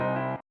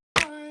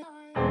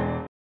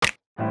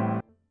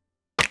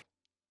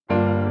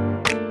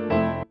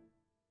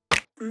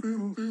Hey,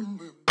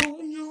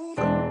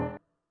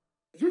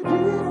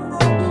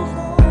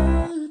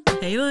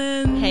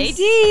 Lynn. Hey,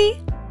 Dee.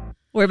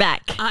 We're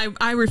back.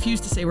 I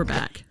refuse to say we're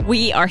back.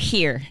 We are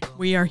here.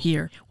 We are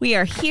here. We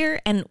are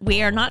here, and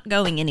we are not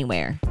going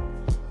anywhere.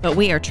 But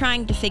we are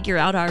trying to figure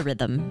out our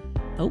rhythm,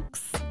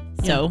 folks.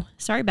 So,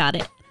 sorry about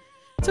it.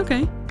 It's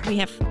okay. We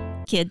have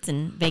kids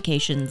and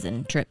vacations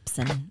and trips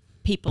and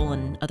people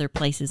and other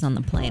places on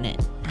the planet.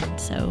 And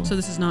so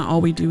this is not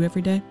all we do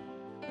every day?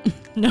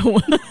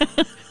 no.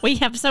 We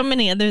have so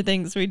many other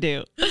things we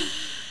do.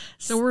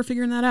 So we're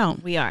figuring that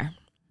out. We are.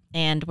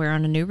 And we're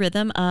on a new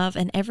rhythm of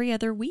an every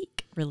other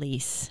week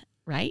release,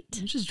 right?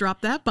 You just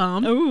dropped that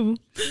bomb. Oh,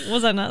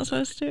 was I not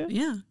supposed to?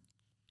 Yeah.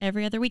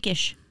 Every other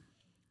weekish.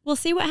 We'll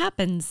see what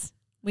happens.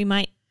 We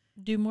might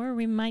do more,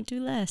 we might do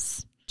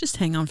less. Just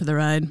hang on for the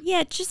ride.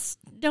 Yeah, just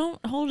don't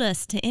hold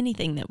us to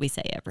anything that we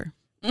say ever.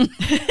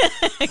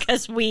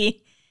 Because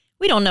we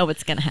don't know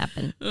what's going to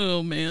happen.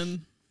 Oh,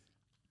 man.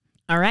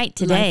 All right,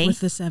 today.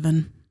 Life with a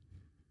 7.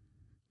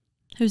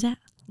 Who's that?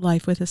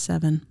 Life with a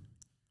 7.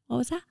 What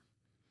was that?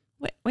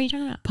 What are you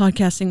talking about?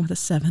 Podcasting with a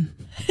 7.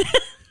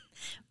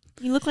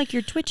 You look like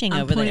you're twitching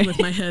I'm over there. pointing with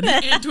my head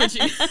and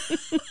twitching.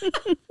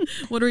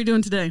 What are we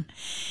doing today?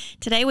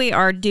 Today we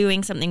are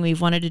doing something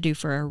we've wanted to do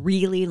for a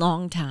really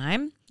long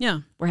time. Yeah.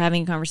 We're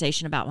having a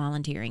conversation about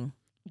volunteering.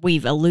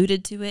 We've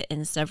alluded to it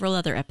in several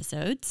other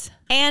episodes.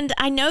 And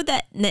I know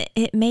that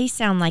it may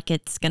sound like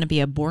it's going to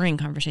be a boring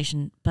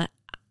conversation, but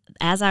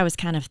as I was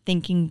kind of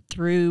thinking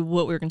through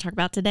what we were going to talk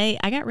about today,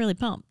 I got really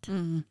pumped.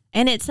 Mm-hmm.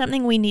 And it's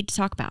something we need to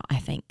talk about, I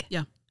think.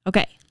 Yeah.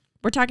 Okay.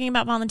 We're talking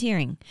about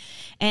volunteering.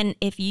 And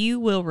if you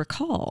will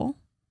recall,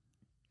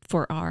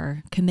 for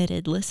our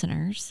committed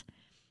listeners,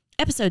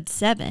 episode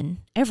 7,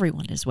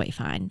 Everyone is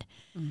Wayfind,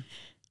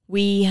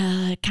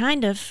 we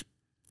kind of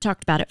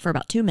talked about it for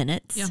about 2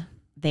 minutes. Yeah.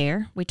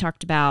 There. We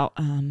talked about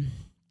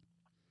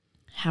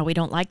how we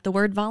don't like the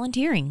word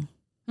volunteering.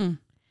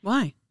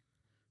 Why?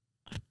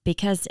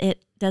 Because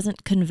it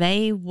doesn't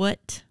convey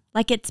what,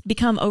 like it's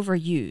become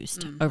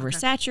overused,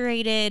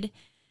 oversaturated.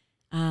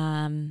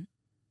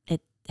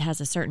 It has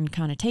a certain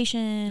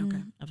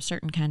connotation of a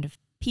certain kind of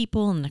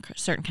people and a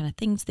certain kind of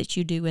things that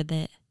you do with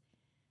it.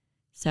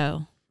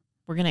 So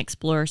we're going to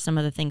explore some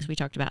of the things we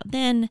talked about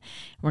then.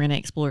 We're going to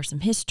explore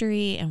some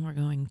history, and we're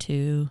going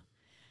to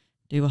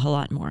do a whole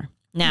lot more.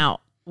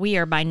 Now, we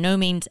are by no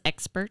means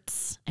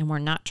experts, and we're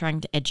not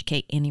trying to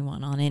educate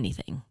anyone on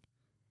anything.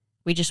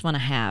 We just want to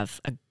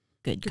have a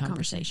good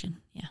conversation.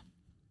 Yeah.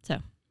 So,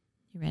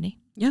 you ready?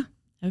 Yeah.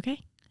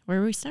 Okay. Where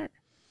do we start?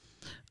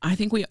 I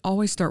think we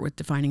always start with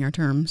defining our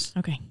terms.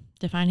 Okay.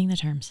 Defining the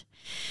terms.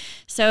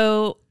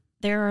 So,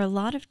 there are a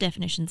lot of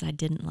definitions I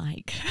didn't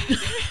like.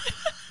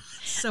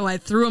 So I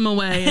threw them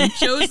away and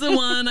chose the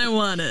one I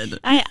wanted.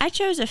 I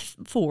chose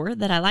 4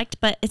 that I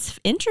liked, but it's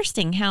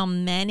interesting how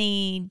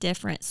many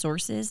different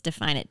sources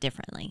define it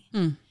differently.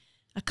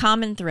 A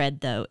common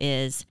thread, though,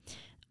 is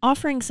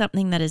offering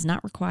something that is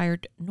not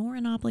required nor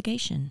an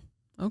obligation.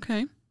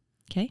 Okay.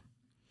 Okay.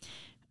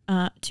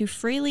 To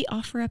freely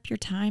offer up your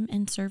time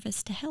and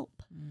service to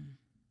help.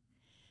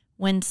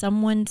 When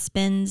someone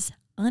spends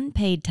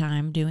unpaid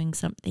time doing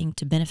something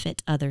to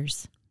benefit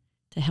others,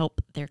 to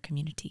help their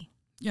community.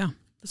 Yeah.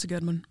 That's a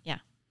good one. Yeah.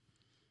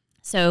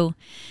 So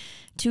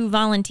to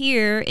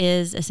volunteer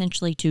is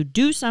essentially to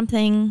do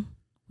something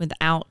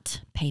without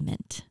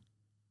payment.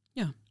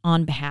 Yeah.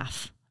 On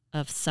behalf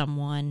of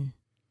someone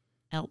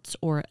else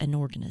or an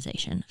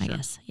organization, I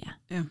guess. Yeah.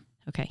 Yeah.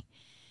 Okay.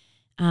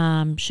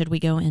 Should we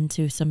go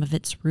into some of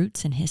its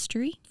roots and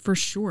history? For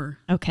sure.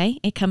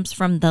 Okay. It comes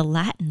from the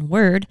Latin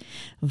word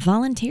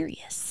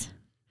voluntarius,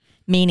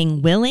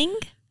 meaning willing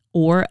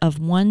or of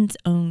one's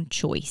own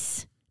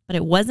choice. But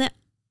it wasn't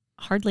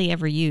hardly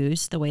ever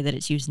used the way that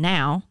it's used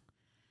now.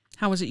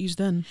 How was it used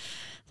then?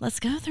 Let's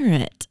go through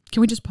it.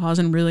 Can we just pause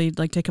and really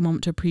take a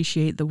moment to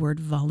appreciate the word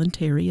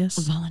voluntarius?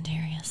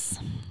 Voluntarius.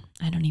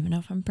 I don't even know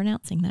if I'm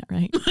pronouncing that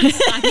right.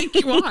 I think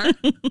you are.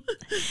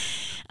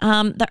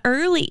 The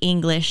early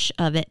English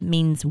of it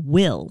means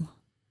will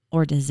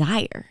or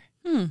desire.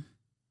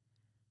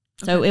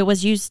 So it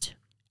was used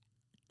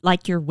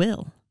like your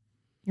will,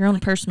 your own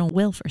personal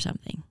will for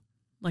something.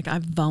 Like I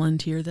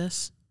volunteer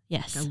this.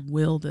 Yes. Like I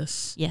will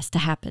this. Yes, to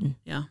happen.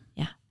 Yeah.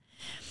 Yeah.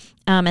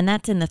 And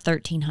that's in the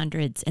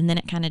 1300s, and then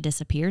it kind of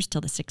disappears till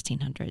the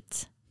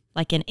 1600s,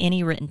 like in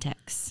any written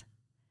text.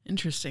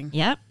 Interesting.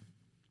 Yep.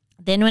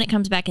 Then when it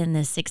comes back in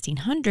the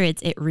 1600s,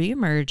 it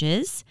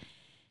reemerges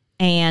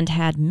and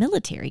had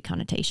military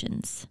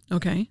connotations.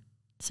 Okay.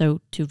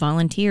 So to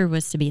volunteer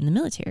was to be in the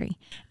military.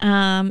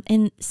 In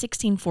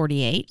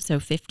 1648, so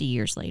 50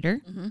 years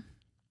later,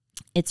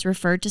 it's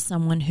referred to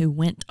someone who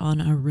went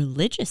on a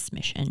religious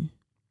mission.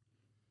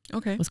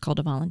 Okay. Was called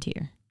a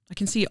volunteer. I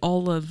can see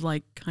all of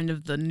kind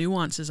of the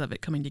nuances of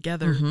it coming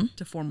together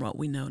to form what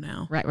we know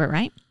now.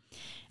 Right.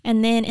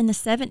 And then in the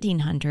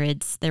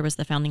 1700s, there was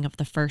the founding of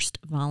the first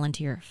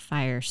volunteer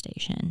fire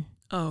station.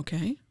 Oh,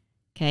 okay.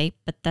 Okay,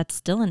 but that's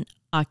still an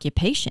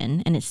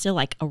occupation, and it's still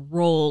like a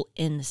role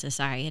in the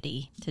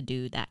society to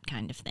do that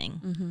kind of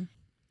thing.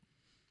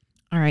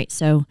 All right,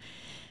 so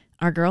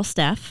our girl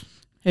Steph,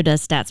 who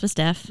does Stats with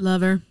Steph.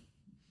 Love her.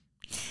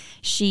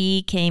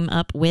 She came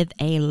up with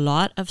a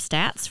lot of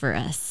stats for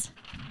us.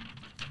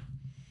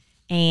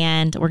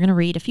 And we're going to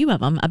read a few of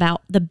them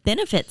about the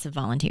benefits of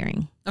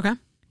volunteering. Okay.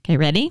 Okay,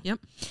 ready? Yep.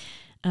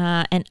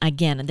 And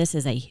again, this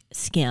is a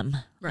skim,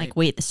 Right. like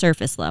we at the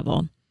surface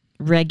level.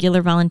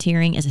 Regular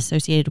volunteering is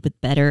associated with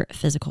better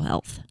physical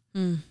health,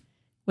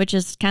 which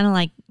is kind of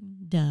like,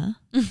 duh.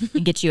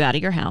 It gets you out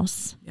of your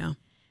house. Yeah.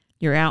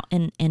 You're out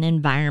in an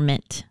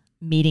environment,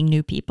 meeting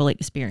new people,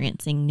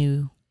 experiencing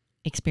new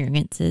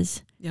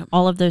experiences. Yep.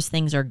 All of those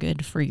things are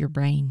good for your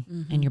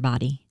brain and your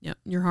body. Yep.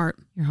 Your heart.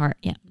 Your heart,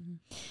 yeah.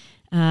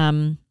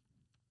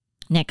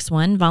 Next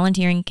one,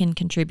 volunteering can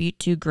contribute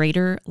to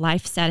greater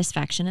life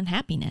satisfaction and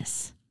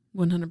happiness.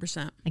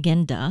 100%.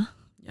 Again, duh.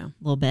 Yeah. A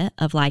little bit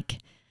of like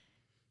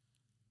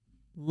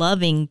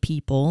loving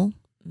people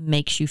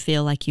makes you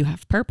feel like you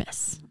have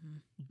purpose.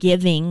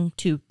 Giving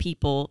to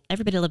people,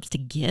 everybody loves to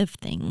give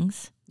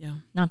things. Yeah.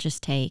 Not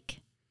just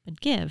take, but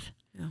give.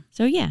 Yeah.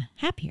 So yeah,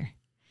 happier.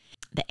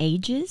 The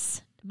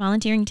ages,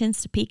 volunteering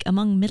tends to peak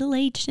among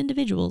middle-aged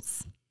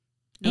individuals.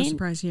 No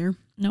surprise here.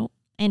 Nope.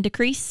 And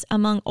decrease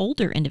among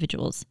older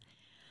individuals.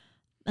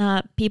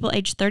 People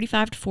aged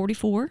 35 to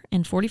 44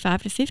 and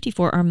 45 to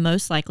 54 are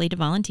most likely to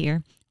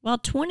volunteer, while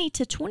 20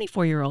 to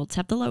 24-year-olds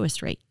have the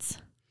lowest rates.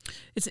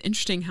 It's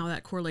interesting how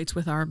that correlates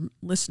with our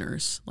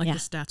listeners, like the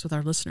stats with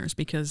our listeners,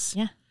 because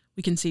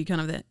we can see kind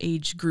of the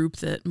age group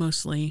that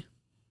mostly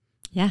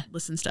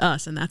listens to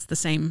us, and that's the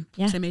same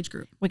age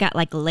group. We got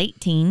like late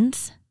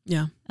teens.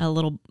 Yeah. A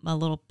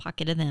little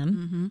pocket of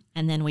them.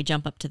 And then we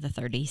jump up to the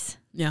 30s.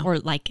 Yeah. Or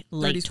like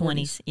late 30s,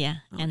 20s. 40s. Yeah.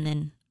 Oh, and yeah.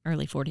 then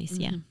early 40s.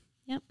 Yeah.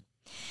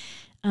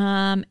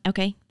 Yep.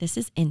 Okay. This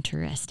is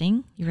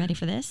interesting. You ready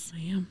for this?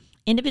 I am.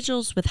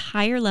 Individuals with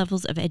higher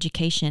levels of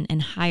education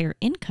and higher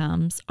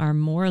incomes are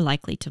more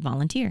likely to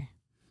volunteer.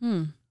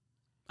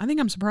 I think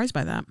I'm surprised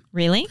by that.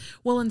 Really?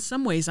 Well, in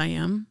some ways I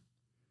am.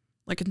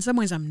 Like in some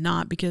ways I'm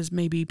not, because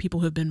maybe people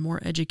who have been more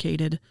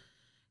educated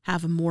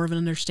have more of an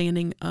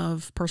understanding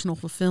of personal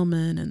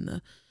fulfillment and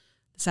the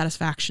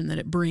satisfaction that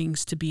it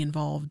brings to be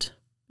involved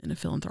in a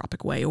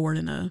philanthropic way or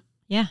in a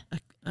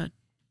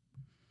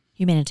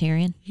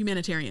humanitarian.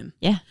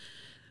 Yeah.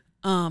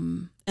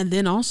 And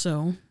then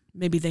also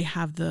maybe they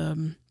have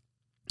the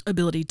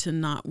ability to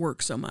not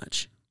work so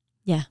much.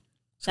 Yeah.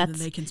 So that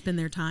they can spend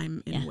their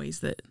time in ways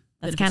that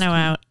that's kind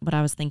of what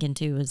I was thinking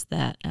too, is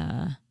that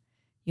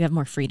you have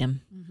more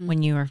freedom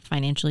when you are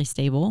financially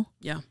stable.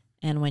 Yeah.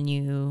 And when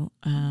you,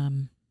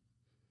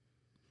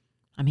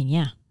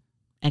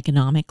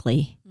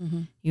 economically,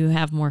 you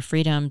have more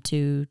freedom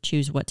to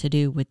choose what to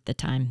do with the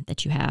time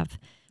that you have.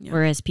 Yeah.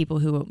 Whereas people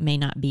who may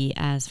not be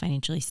as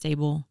financially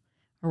stable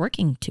are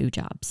working 2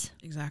 jobs.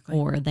 Exactly.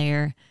 Or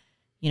they're,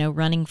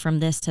 running from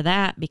this to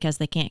that because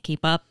they can't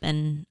keep up,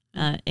 and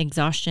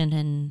exhaustion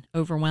and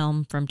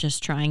overwhelm from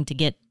just trying to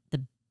get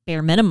the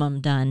bare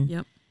minimum done.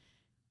 Yep.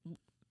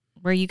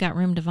 Where you got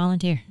room to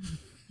volunteer.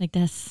 Like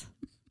that's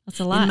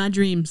a lot. In my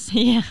dreams.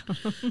 Yeah.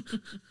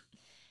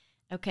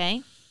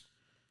 Okay.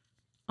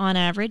 On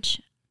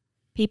average,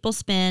 people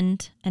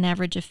spend an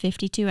average of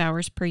 52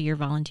 hours per year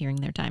volunteering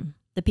their time.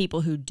 The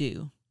people who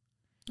do.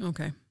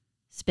 Okay.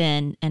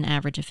 Spend an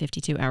average of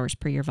 52 hours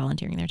per year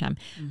volunteering their time,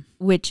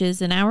 which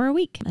is an hour a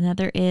week.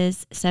 Another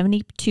is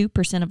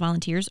 72% of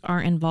volunteers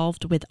are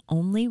involved with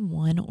only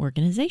one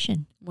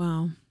organization.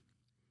 Wow.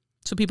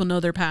 So people know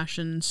their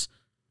passions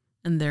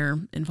and they're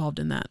involved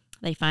in that.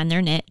 They find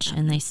their niche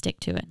and they stick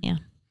to it. Yeah.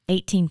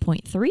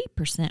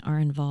 18.3% are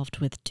involved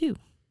with 2.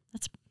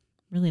 That's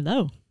really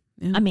low.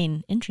 Yeah. I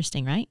mean,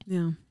 interesting, right?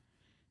 Yeah.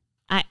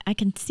 I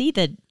can see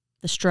the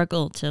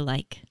struggle to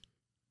like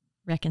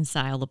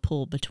reconcile the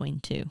pull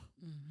between 2.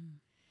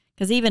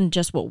 Because even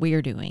just what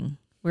we're doing,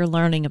 we're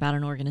learning about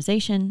an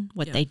organization,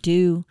 what they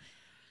do,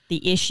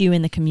 the issue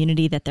in the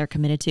community that they're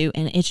committed to.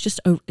 And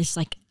it's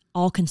like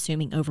all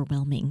consuming,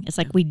 overwhelming. It's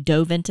like we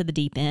dove into the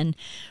deep end.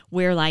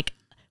 We're like,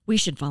 we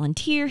should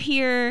volunteer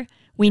here.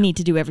 We need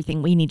to do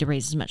everything. We need to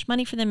raise as much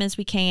money for them as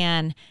we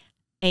can.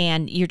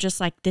 And you're just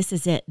like, this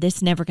is it. This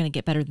is never going to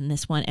get better than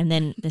this one. And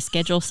then the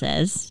schedule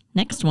says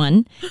next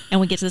one.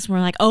 And we get to this one,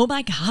 we're like, oh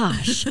my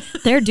gosh,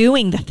 they're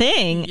doing the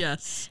thing.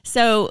 Yes.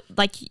 So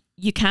like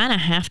you kind of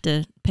have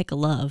to pick a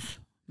love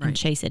and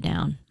chase it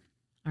down.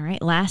 All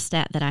right. Last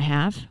stat that I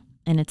have,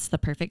 and it's the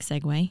perfect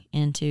segue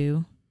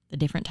into the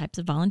different types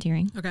of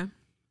volunteering. Okay.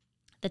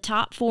 The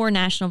top 4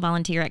 national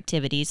volunteer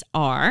activities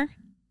are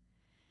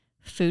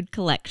food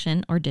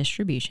collection or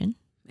distribution.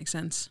 Makes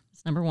sense.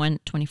 It's number 1,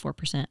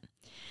 24%.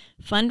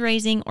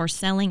 Fundraising or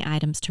selling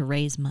items to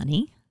raise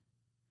money.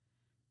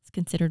 It's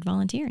considered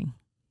volunteering.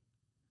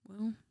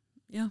 Well,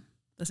 yeah,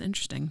 that's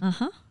interesting.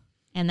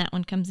 And that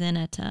one comes in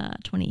at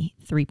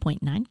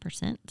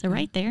 23.9%. So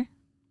right there,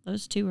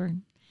 those 2 are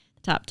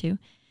the top 2.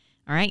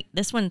 All right,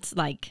 this one's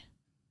like,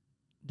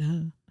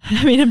 duh.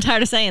 I mean, I'm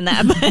tired of saying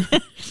that,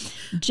 but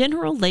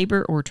general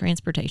labor or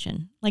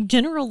transportation. Like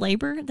general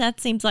labor, that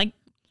seems like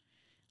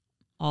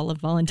all of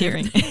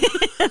volunteering.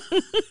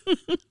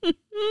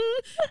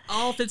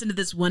 All fits into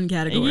this one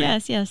category.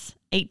 Yes.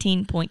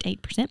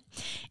 18.8%,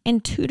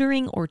 and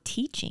tutoring or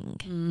teaching,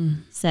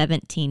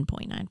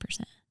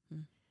 17.9%.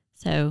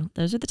 So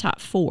those are the top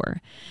 4. Okay.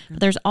 But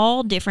there's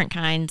all different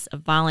kinds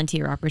of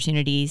volunteer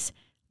opportunities.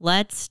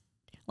 Let's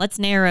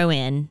narrow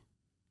in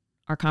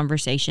our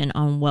conversation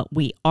on what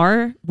we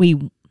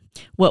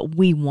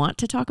want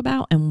to talk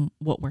about and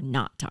what we're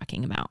not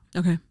talking about.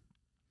 Okay.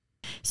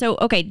 So,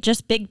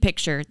 just big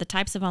picture, the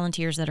types of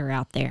volunteers that are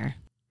out there.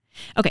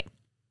 Okay,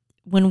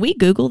 when we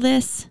Google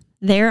this,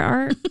 there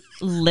are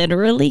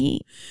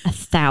literally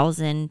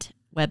 1,000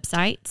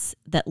 websites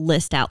that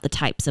list out the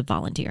types of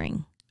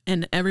volunteering.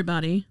 And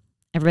everybody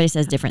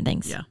says different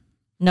things. Yeah.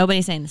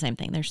 Nobody's saying the same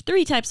thing. There's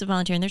 3 types of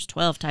volunteering. There's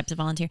 12 types of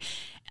volunteer.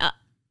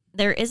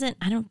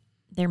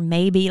 There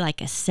may be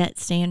like a set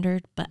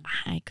standard, but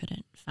I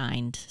couldn't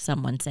find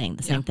someone saying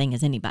the same thing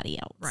as anybody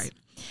else. Right.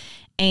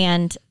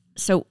 And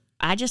so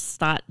I just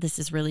thought this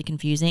is really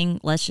confusing.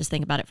 Let's just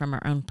think about it from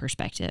our own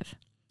perspective.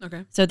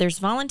 Okay. So there's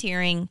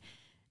volunteering.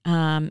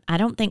 I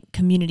don't think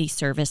community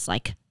service,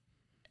 like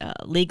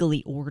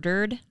legally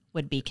ordered,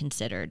 would be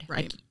considered.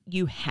 Right. Like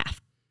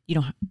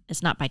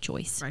it's not by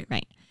choice. Right.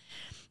 Right.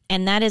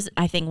 And that is,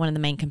 I think, one of the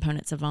main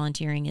components of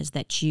volunteering is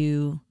that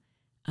you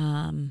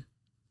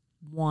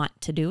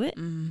want to do it.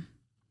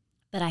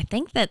 But I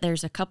think that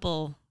there's a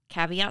couple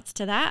caveats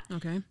to that.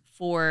 Okay.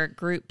 For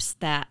groups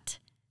that,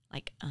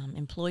 like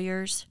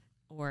employers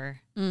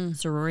or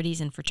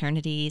sororities and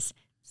fraternities,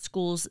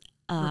 schools,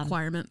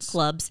 requirements,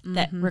 clubs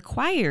that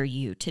require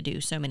you to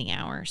do so many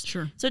hours.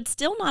 Sure. So it's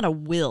still not a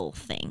will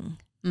thing.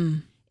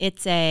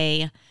 It's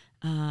I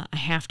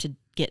have to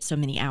get so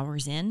many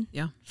hours in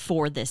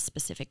for this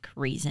specific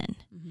reason.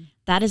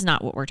 That is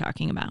not what we're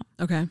talking about.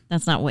 Okay.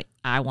 That's not what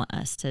I want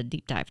us to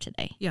deep dive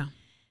today. Yeah.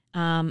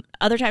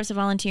 Other types of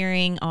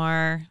volunteering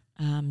are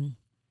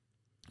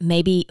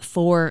maybe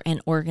for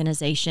an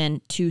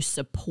organization to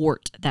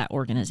support that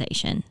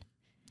organization.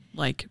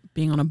 Like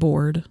being on a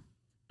board.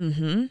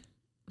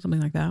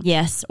 Something like that.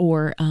 Yes,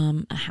 or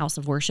a house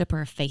of worship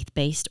or a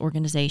faith-based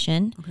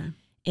organization. Okay.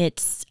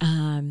 It's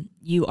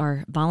you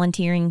are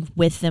volunteering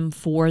with them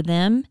for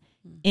them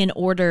in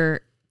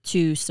order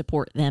to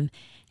support them,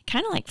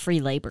 kind of like free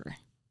labor.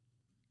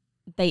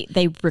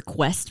 They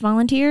request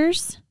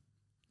volunteers.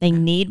 They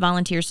need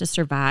volunteers to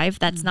survive.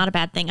 That's not a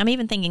bad thing. I'm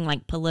even thinking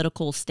like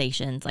political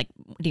stations, like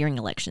during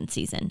election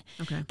season.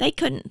 Okay. They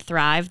couldn't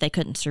thrive. They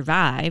couldn't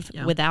survive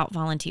without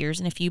volunteers.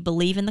 And if you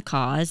believe in the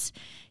cause,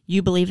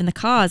 you believe in the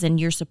cause and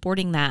you're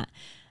supporting that.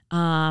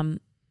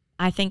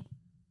 I think,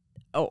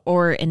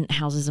 or in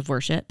houses of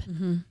worship,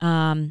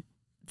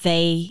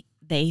 they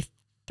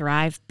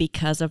thrive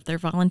because of their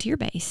volunteer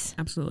base.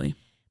 Absolutely.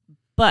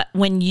 But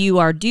when you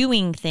are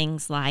doing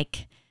things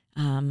like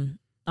on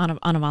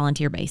a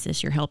volunteer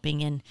basis, you're helping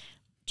in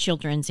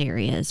children's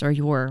areas, or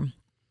you're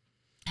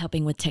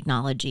helping with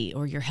technology,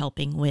 or you're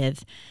helping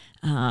with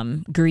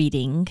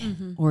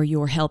greeting, or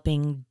you're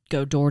helping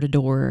go door to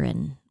door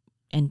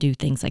and do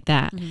things like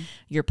that.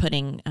 You're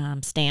putting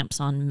stamps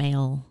on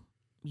mail.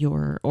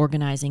 You're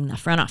organizing the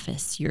front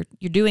office. You're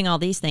doing all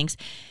these things.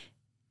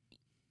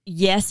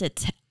 Yes,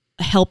 it's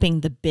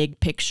helping the big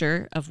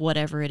picture of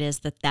whatever it is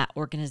that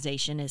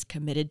organization is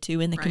committed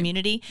to in the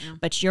community,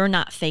 but you're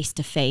not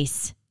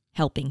face-to-face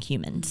helping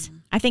humans.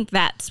 I think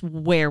that's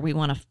where we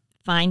want to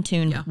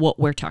fine-tune what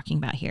we're talking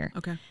about here.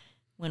 Okay.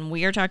 When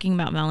we are talking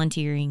about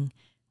volunteering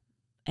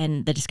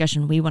and the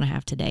discussion we want to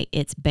have today,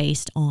 it's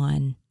based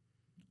on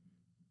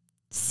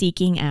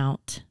seeking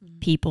out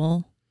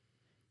people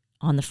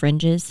on the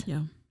fringes,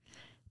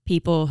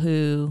 people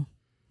who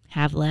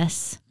have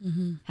less,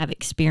 have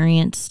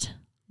experienced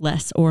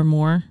less or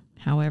more,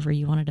 however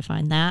you want to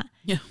define that,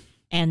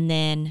 and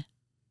then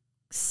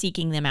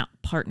seeking them out,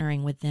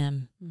 partnering with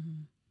them,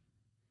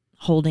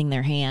 holding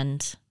their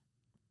hand,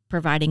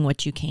 providing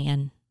what you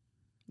can.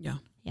 Yeah.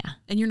 Yeah.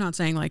 And you're not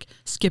saying like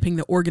skipping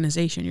the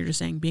organization. You're just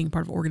saying being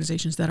part of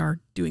organizations that are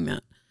doing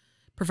that,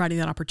 providing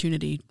that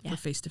opportunity for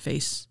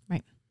face-to-face.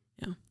 Right.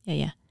 Yeah.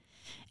 Yeah.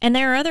 And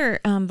there are other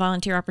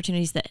volunteer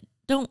opportunities that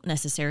don't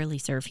necessarily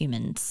serve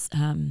humans,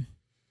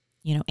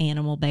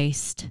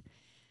 animal-based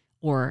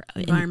or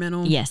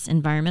environmental.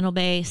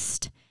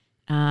 Environmental-based.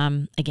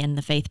 Again,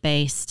 the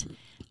faith-based.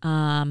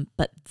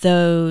 But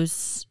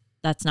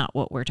that's not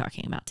what we're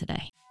talking about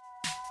today.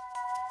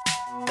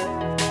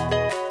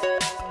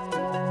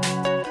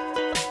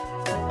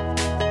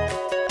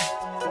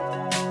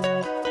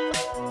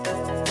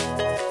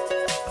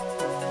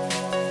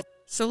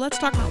 So let's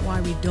talk about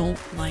why we don't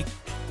like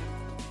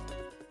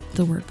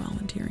the word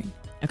volunteering.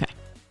 Okay.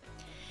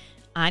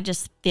 I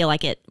just feel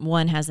like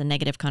one has a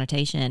negative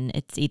connotation.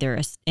 It's either,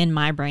 in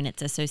my brain,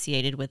 it's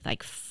associated with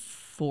like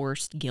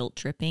forced guilt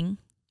tripping.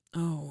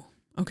 Oh,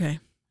 okay.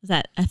 Is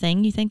that a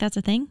thing? You think that's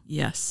a thing?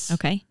 Yes.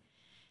 Okay.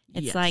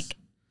 It's like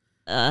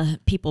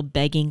people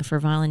begging for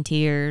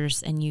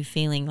volunteers and you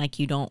feeling like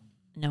you don't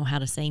know how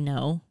to say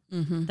no.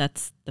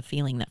 That's the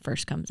feeling that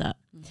first comes up.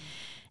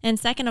 And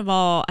second of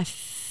all, I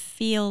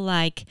feel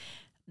like,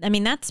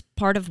 that's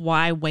part of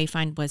why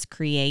Wayfind was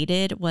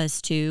created,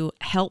 was to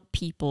help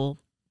people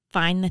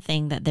find the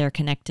thing that they're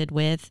connected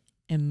with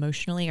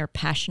emotionally or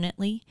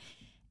passionately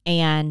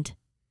and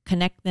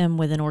connect them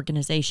with an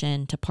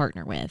organization to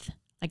partner with.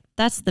 Like,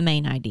 that's the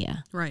main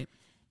idea. Right.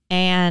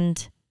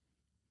 And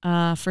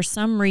for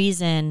some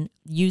reason,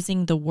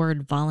 using the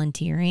word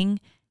volunteering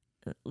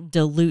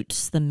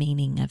dilutes the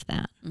meaning of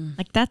that.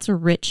 Like, that's a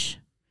rich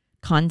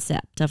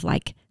concept of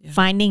like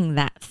finding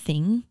that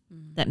thing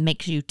that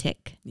makes you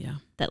tick,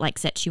 that like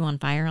sets you on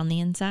fire on the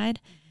inside.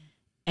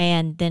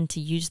 And then to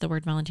use the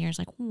word volunteer is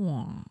like,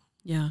 wah.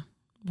 Yeah.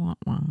 Wah,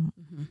 wah.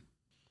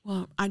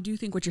 Well, I do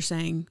think what you're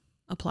saying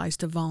applies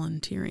to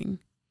volunteering.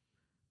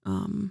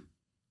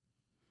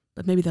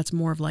 But maybe that's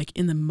more of like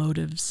in the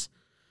motives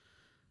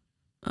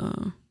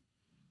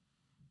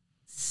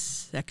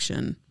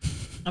section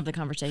Of the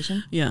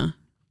conversation. Yeah.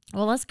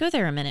 Well, let's go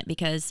there a minute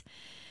because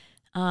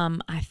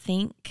I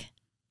think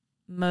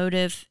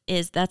motive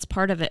that's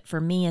part of it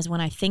for me is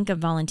when I think of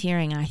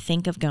volunteering, I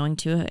think of going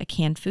to a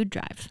canned food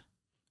drive.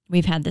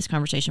 We've had this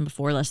conversation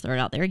before. Let's throw it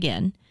out there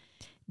again.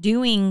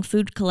 Doing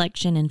food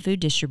collection and food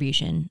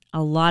distribution,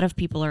 a lot of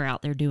people are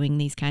out there doing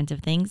these kinds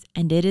of things,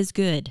 and it is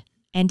good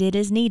and it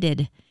is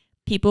needed.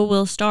 People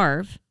will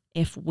starve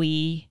if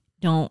we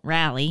don't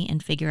rally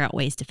and figure out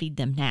ways to feed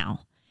them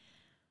now.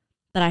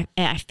 But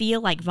I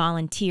feel like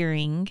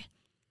volunteering,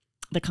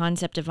 the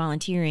concept of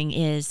volunteering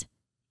is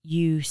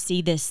you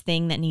see this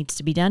thing that needs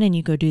to be done and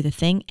you go do the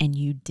thing and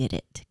you did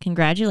it.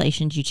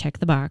 Congratulations, you check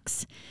the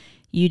box.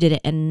 You did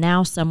it, and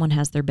now someone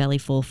has their belly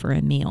full for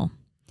a meal.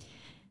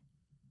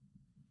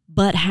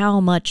 But how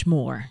much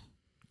more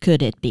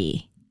could it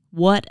be?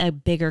 What a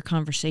bigger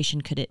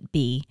conversation could it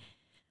be?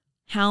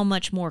 How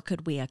much more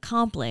could we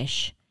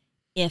accomplish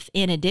if,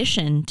 in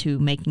addition to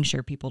making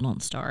sure people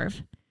don't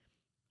starve,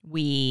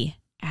 we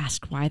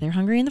ask why they're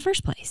hungry in the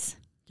first place?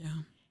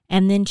 Yeah.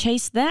 And then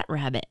chase that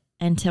rabbit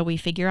until we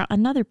figure out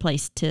another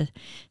place to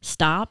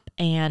stop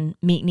and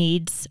meet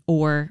needs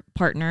or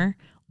partner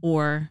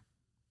or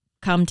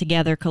come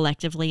together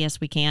collectively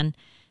as we can,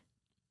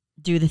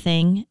 do the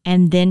thing,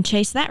 and then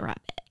chase that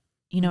rabbit.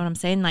 You know what I'm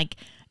saying? Like,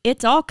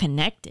 it's all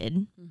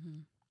connected.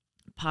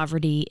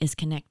 Poverty is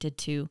connected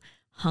to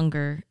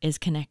hunger, is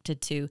connected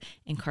to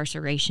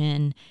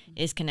incarceration,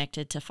 is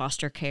connected to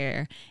foster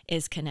care,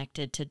 is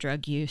connected to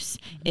drug use,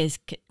 is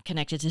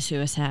connected to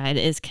suicide,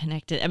 is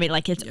connected. I mean,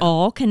 like, it's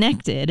all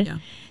connected. Yeah.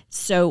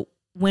 So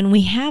when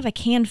we have a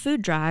canned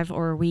food drive,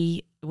 or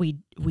we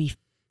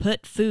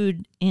put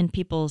food in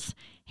people's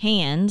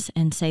hands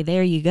and say,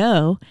 there you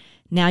go,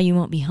 now you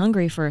won't be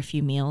hungry for a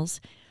few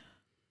meals,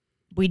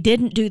 we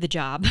didn't do the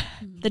job.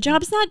 The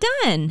job's not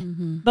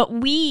done. But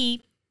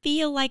we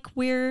feel like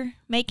we're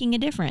making a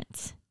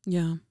difference.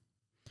 Yeah.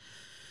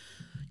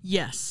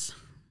 Yes.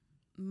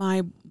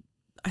 I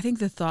think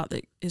the thought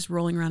that is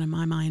rolling around in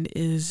my mind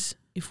is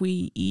if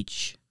we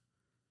each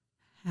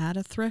had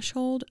a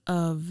threshold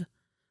of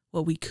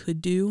what we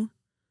could do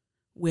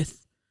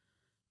with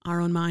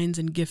our own minds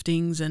and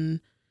giftings and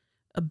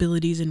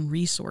abilities and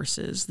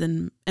resources,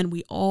 and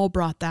we all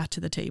brought that to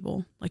the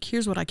table. Like,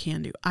 here's what I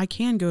can do. I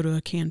can go to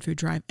a canned food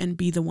drive and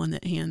be the one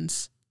that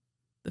hands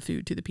the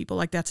food to the people.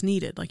 Like, that's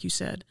needed, like you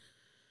said.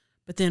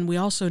 But then we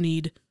also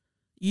need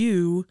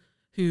you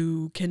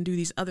who can do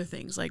these other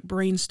things, like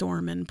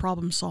brainstorm and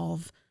problem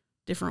solve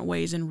different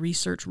ways and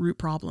research root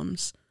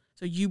problems.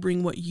 So you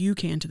bring what you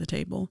can to the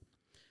table.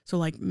 So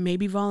like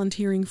maybe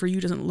volunteering for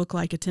you doesn't look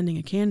like attending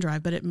a can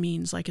drive, but it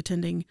means like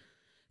attending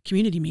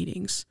community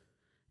meetings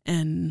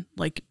and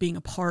like being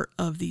a part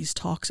of these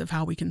talks of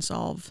how we can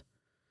solve.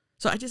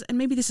 So and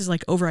maybe this is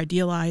like over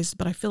idealized,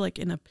 but I feel like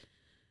in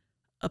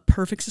a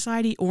perfect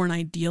society or an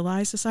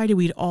idealized society,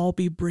 we'd all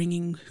be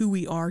bringing who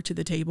we are to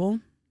the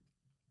table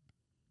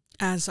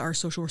as our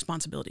social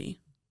responsibility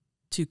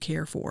to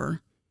care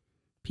for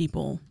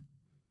people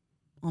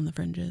on the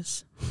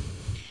fringes.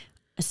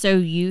 So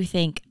you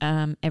think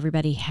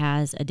everybody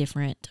has a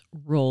different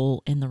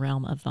role in the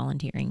realm of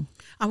volunteering?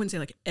 I wouldn't say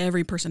like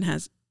every person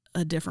has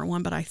a different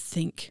one, but I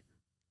think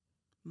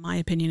my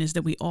opinion is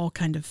that we all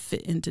kind of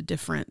fit into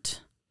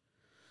different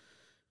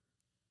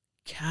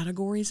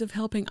categories of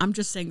helping. I'm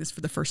just saying this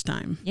for the first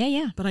time.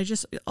 Yeah. But I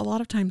just a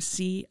lot of times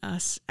see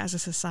us as a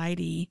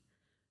society,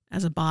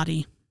 as a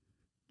body,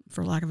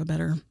 for lack of a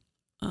better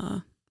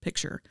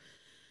picture,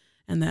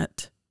 and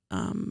that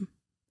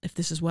if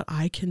this is what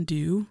I can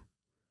do,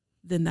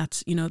 then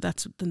that's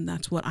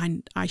what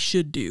I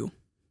should do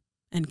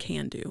and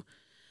can do.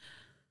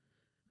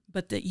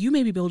 But that you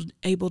may be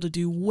able to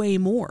do way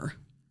more,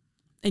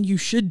 and you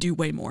should do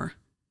way more.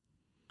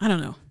 I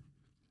don't know.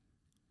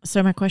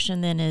 So my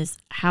question then is,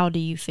 how do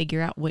you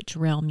figure out which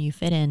realm you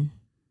fit in?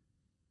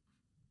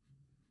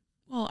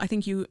 Well, I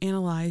think you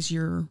analyze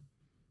your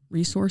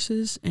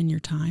resources and your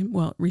time.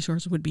 Well,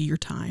 resources would be your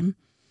time,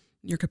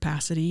 your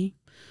capacity,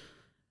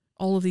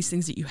 all of these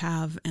things that you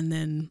have, and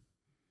then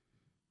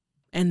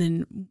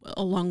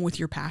along with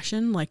your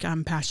passion, like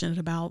I'm passionate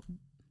about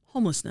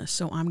homelessness,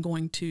 so I'm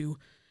going to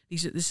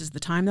this is the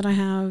time that I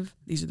have,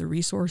 these are the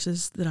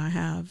resources that I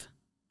have,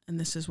 and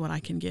this is what I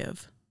can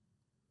give.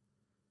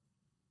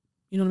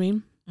 You know what I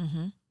mean?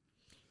 Mm-hmm.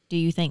 Do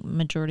you think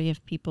majority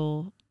of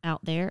people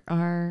out there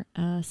are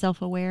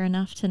self-aware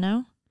enough to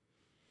know?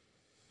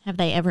 Have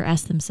they ever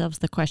asked themselves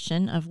the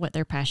question of what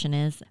their passion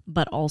is,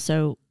 but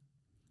also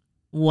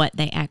what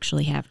they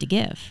actually have to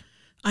give?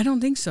 I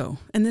don't think so.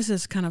 And this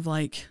is kind of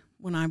like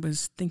when I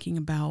was thinking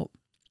about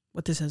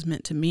what this has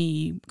meant to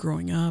me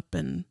growing up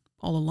and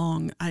all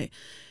along, I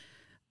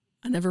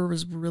never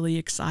was really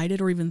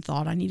excited or even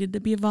thought I needed to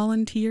be a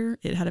volunteer.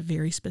 It had a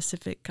very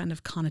specific kind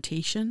of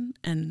connotation.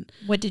 And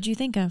what did you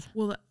think of?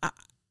 Well,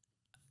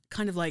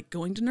 kind of like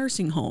going to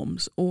nursing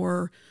homes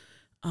or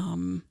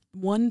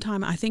one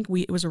time I think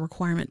it was a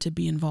requirement to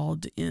be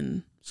involved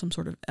in some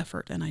sort of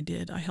effort, and I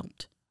did. I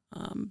helped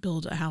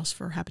build a house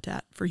for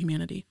Habitat for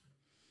Humanity.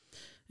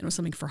 It was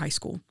something for high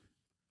school.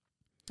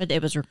 But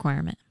it was a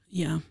requirement.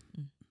 Yeah.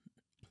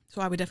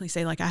 So I would definitely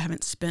say like I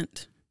haven't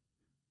spent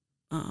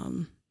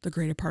the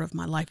greater part of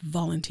my life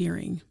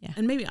volunteering. Yeah.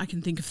 And maybe I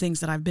can think of things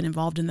that I've been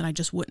involved in that I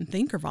just wouldn't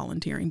think are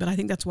volunteering, but I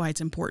think that's why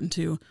it's important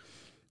to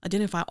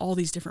identify all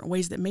these different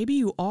ways that maybe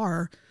you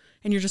are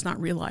and you're just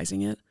not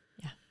realizing it.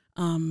 Yeah.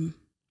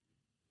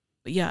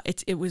 But yeah,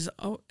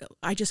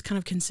 I just kind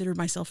of considered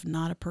myself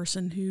not a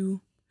person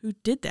who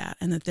did that,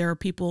 and that there are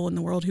people in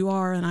the world who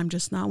are, and I'm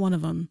just not one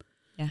of them.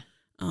 Yeah.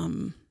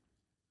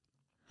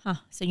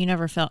 So you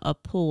never felt a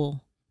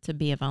pull to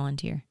be a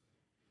volunteer?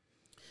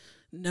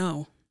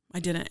 No, I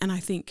didn't. And I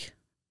think...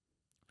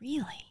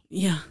 Really?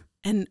 Yeah.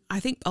 And I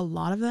think a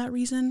lot of that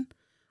reason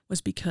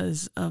was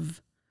because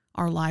of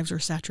our lives were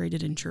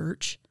saturated in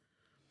church.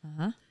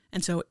 Uh-huh.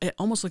 And so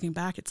almost looking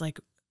back, it's like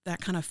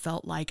that kind of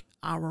felt like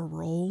our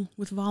role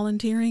with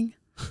volunteering.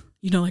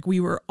 Like we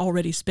were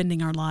already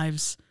spending our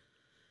lives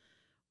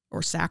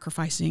or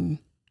sacrificing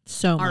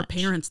our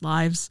parents'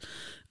 lives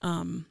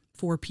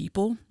for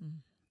people,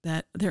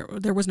 that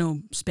there was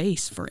no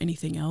space for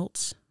anything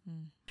else.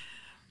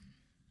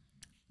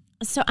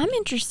 So I'm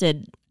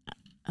interested,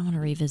 I want to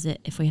revisit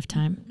if we have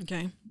time.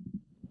 Okay.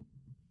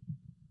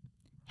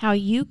 How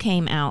you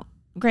came out.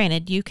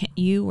 Granted,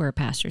 you were a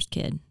pastor's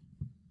kid.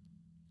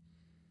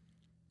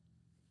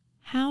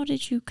 How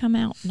did you come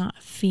out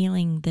not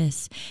feeling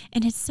this?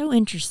 And it's so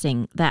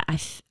interesting that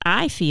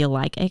I feel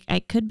like, I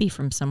could be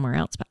from somewhere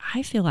else, but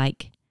I feel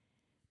like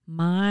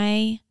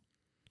my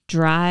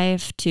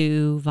drive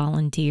to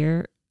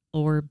volunteer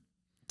or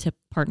to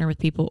partner with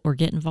people or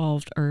get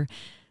involved or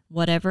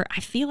whatever, I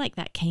feel like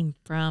that came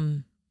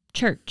from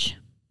church.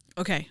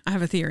 Okay, I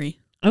have a theory.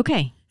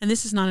 Okay. And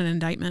this is not an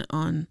indictment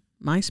on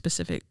my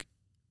specific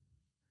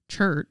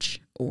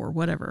church or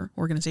whatever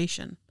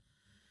organization.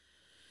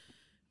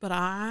 But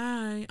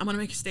I'm going to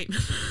make a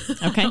statement.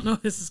 Okay. I don't know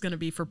if this is going to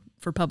be for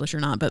publish or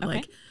not, but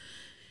okay.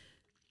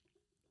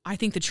 I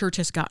think the church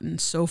has gotten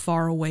so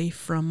far away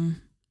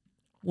from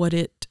what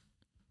it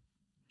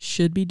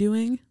should be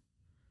doing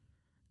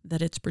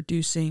that it's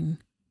producing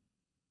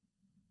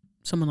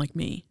someone like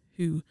me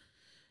who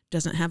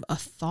didn't have a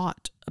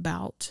thought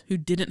about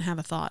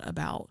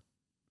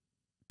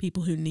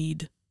people who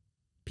need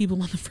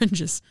people on the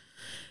fringes.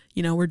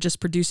 We're just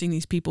producing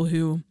these people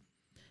who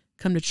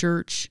come to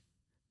church,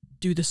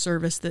 do the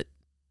service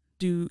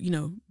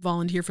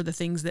volunteer for the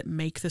things that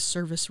make the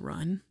service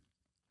run,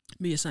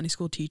 be a Sunday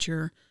school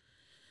teacher,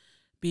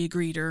 be a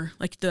greeter.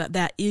 Like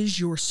that is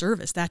your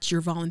service. That's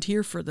your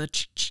volunteer for the,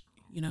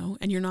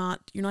 and you're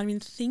not even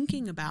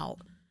thinking about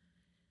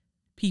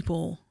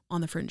people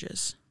on the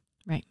fringes.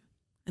 Right.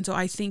 And so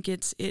I think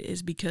it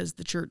is because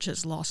the church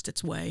has lost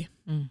its way.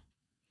 Mm.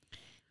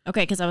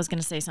 Okay. Cause I was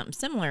going to say something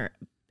similar.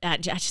 I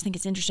just think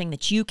it's interesting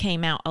that you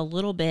came out a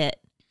little bit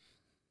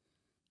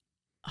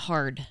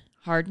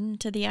hardened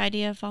to the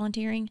idea of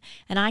volunteering.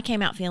 And I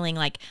came out feeling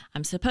like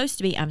I'm supposed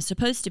to be.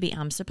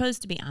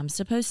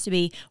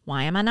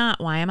 Why am I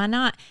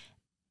not?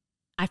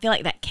 I feel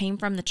like that came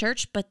from the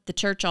church, but the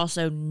church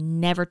also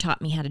never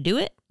taught me how to do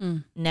it,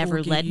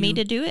 never led me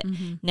to do it,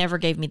 never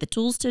gave me the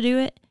tools to do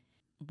it.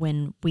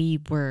 When we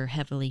were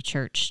heavily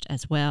churched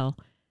as well,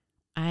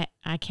 I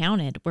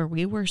counted where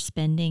we were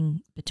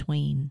spending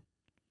between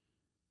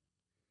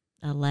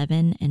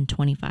 11 and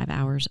 25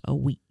 hours a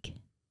week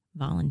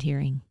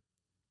volunteering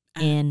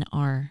in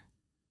our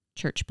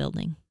church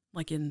building.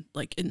 Like in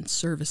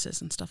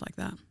services and stuff like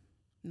that.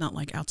 Not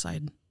like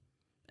outside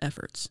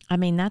efforts. I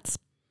mean, that's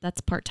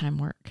part-time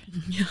work.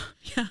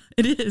 Yeah,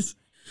 it is.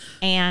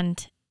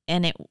 And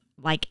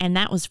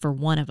that was for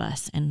one of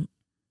us. And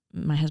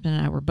my husband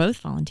and I were both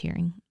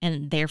volunteering,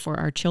 and therefore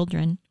our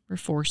children were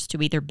forced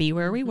to either be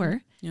where we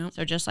were. Yep.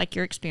 So just like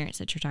your experience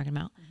that you're talking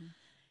about. Mm-hmm.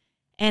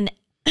 And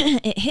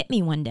it hit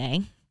me one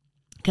day,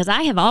 because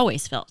I have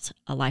always felt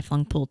a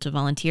lifelong pull to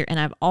volunteer, and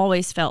I've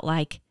always felt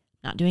like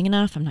not doing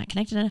enough. I'm not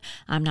connected enough.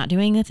 I'm not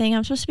doing the thing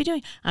I'm supposed to be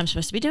doing. I'm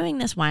supposed to be doing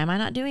this. Why am I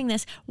not doing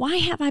this? Why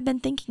have I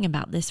been thinking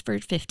about this for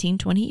 15,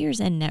 20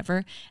 years and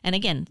never? And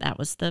again, that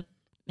was the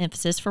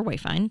emphasis for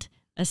Wayfind,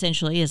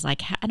 essentially, is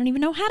like, I don't even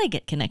know how to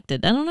get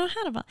connected. I don't know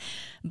how to.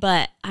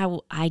 But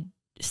I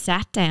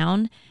sat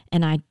down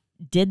and I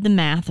did the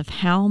math of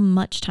how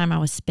much time I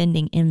was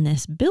spending in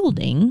this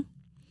building,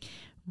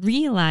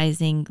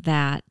 realizing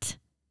that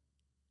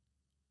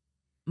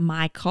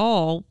my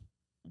call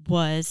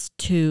was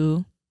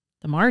to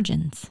the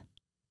margins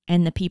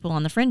and the people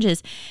on the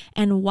fringes.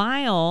 And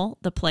while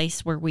the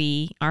place where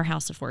our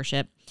house of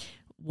worship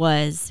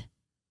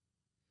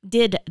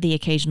did the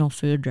occasional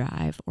food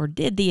drive or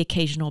did the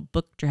occasional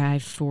book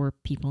drive for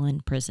people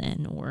in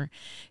prison or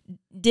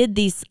did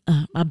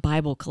a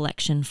Bible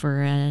collection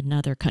for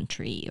another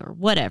country or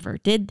whatever,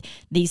 did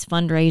these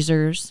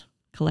fundraisers,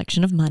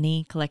 collection of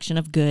money, collection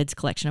of goods,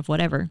 collection of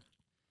whatever,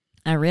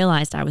 I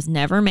realized I was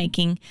never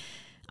making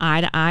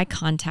eye-to-eye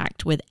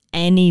contact with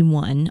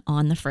anyone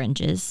on the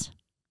fringes.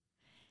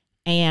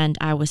 And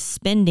I was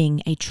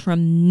spending a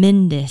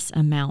tremendous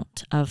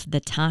amount of the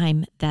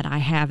time that I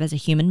have as a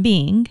human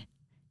being.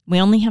 We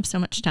only have so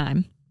much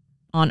time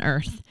on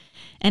earth.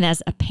 And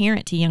as a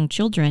parent to young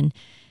children,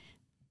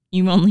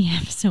 you only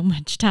have so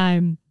much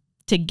time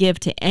to give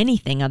to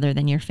anything other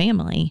than your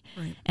family.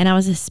 Right. And I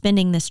was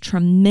spending this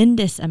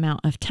tremendous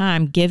amount of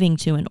time giving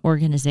to an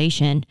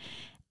organization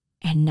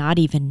and not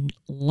even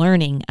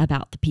learning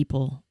about the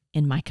people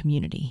in my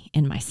community,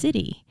 in my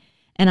city.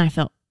 And I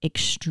felt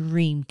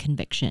extreme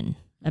conviction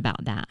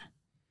about that.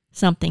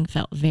 Something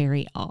felt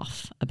very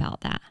off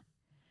about that.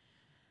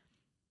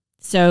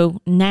 So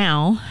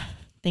now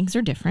things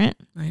are different.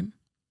 Right.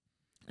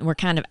 We're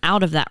kind of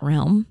out of that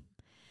realm.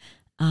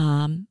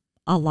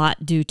 A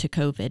lot due to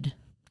COVID.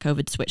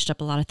 COVID switched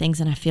up a lot of things,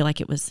 and I feel like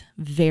it was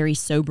very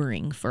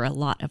sobering for a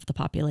lot of the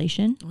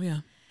population. Oh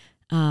yeah.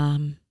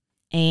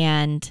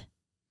 And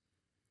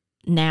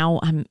now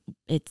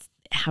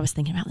I was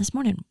thinking about this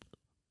morning,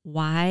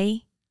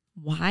 why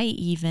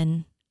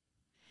even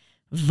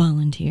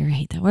volunteer? I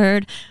hate that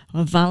word.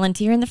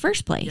 Volunteer in the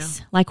first place.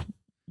 Yeah. Like,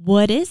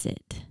 what is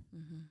it?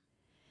 Mm-hmm.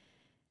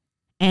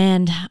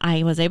 And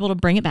I was able to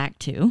bring it back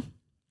to,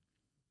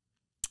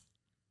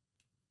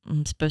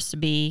 I'm supposed to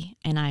be,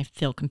 and I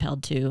feel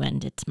compelled to,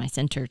 and it's my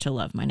center to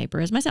love my neighbor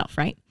as myself,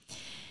 right?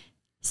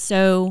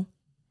 So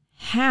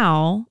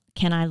how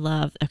can I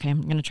love, okay,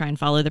 I'm going to try and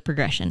follow the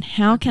progression.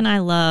 How can I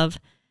love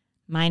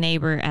my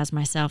neighbor as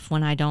myself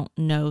when I don't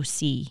know,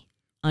 see,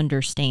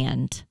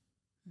 understand,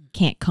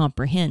 can't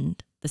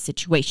comprehend the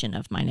situation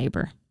of my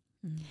neighbor?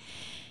 Mm-hmm.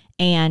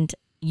 And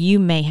you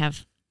may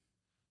have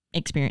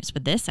experience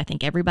with this. I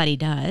think everybody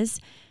does.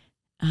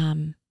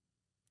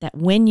 That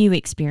when you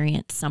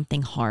experience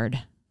something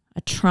hard,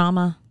 a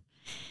trauma,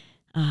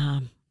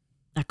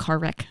 a car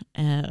wreck,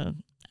 a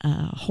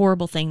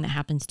horrible thing that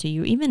happens to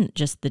you, even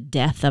just the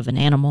death of an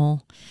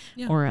animal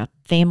or a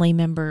family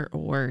member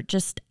or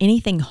just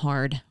anything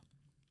hard,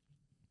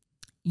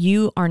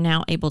 you are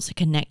now able to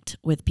connect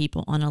with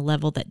people on a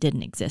level that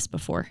didn't exist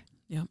before.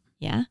 Yep.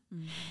 Yeah.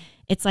 Mm-hmm.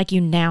 It's like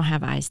you now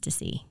have eyes to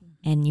see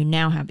and you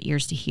now have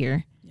ears to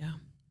hear. Yeah.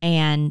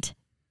 And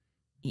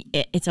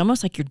it's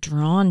almost like you're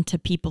drawn to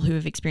people who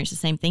have experienced the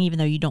same thing, even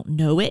though you don't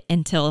know it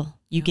until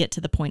you get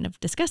to the point of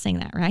discussing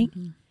that, right?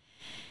 Mm-hmm.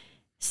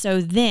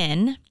 So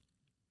then,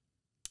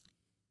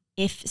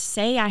 if,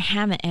 say, I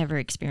haven't ever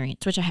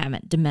experienced, which I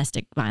haven't,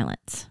 domestic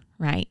violence,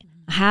 right?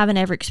 Mm-hmm. I haven't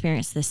ever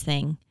experienced this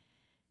thing.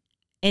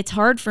 It's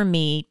hard for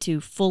me to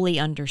fully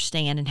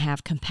understand and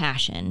have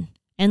compassion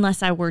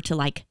unless I were to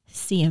like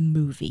see a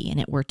movie and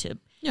it were to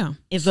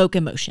evoke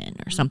emotion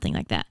or something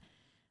like that.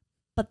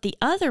 But the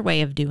other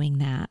way of doing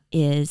that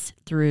is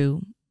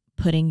through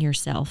putting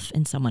yourself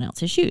in someone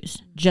else's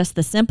shoes. Just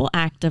the simple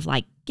act of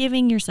like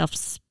giving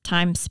yourself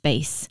time,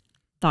 space,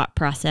 thought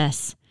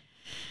process,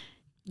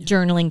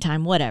 journaling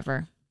time,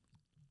 whatever,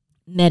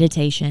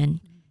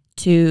 meditation,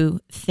 to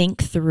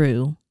think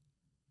through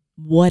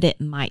what it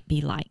might be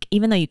like,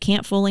 even though you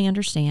can't fully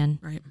understand,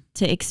 right,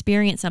 to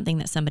experience something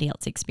that somebody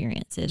else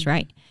experiences,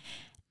 right?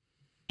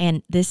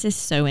 And this is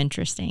so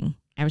interesting.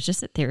 I was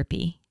just at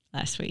therapy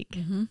last week.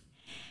 Mm-hmm.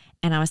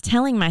 And I was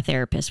telling my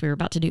therapist, we were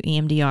about to do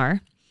EMDR,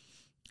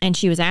 and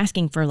she was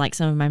asking for like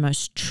some of my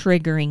most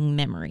triggering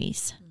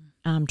memories,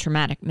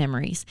 traumatic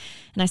memories.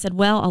 And I said,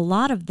 well, a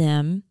lot of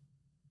them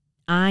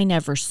I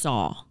never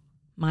saw.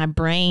 My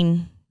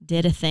brain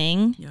did a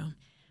thing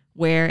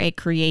where it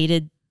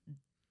created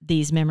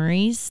these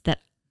memories that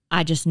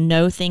I just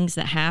know things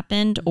that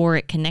happened, or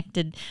it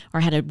connected,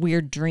 or had a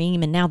weird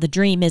dream, and now the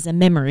dream is a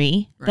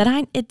memory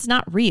that it's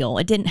not real.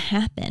 It didn't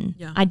happen.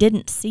 Yeah. I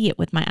didn't see it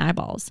with my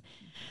eyeballs.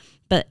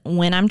 But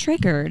when I'm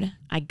triggered,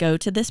 I go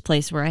to this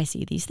place where I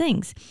see these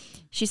things.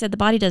 She said the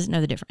body doesn't know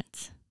the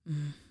difference.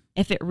 Mm.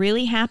 If it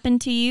really happened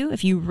to you,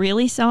 if you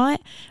really saw it,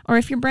 or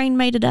if your brain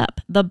made it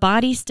up, the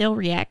body still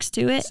reacts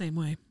to it same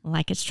way,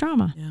 like it's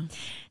trauma. Yeah.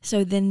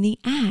 So then the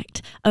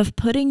act of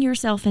putting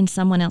yourself in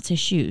someone else's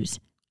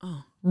shoes,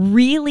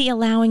 really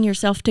allowing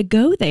yourself to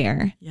go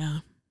there,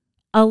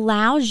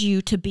 allows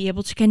you to be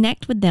able to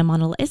connect with them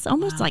on it's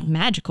almost like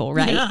magical,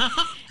 right? Yeah.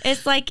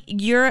 It's like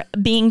you're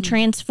being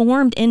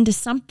transformed into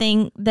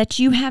something that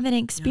you haven't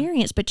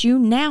experienced, but you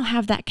now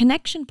have that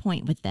connection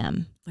point with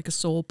them. Like a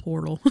soul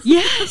portal.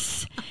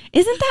 Yes.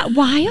 Isn't that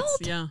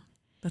wild?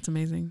 That's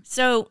amazing.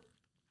 So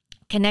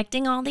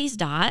connecting all these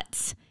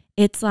dots,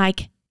 it's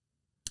like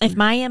if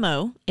my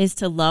MO is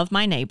to love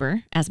my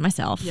neighbor as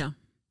myself,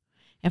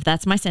 if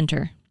that's my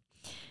center,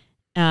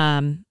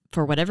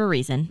 for whatever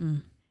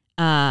reason,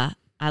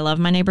 I love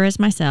my neighbor as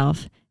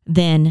myself,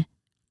 then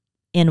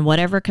in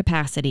whatever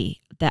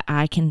capacity that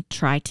I can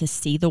try to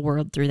see the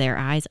world through their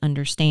eyes,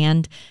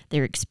 understand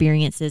their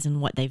experiences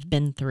and what they've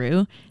been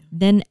through,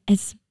 then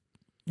it's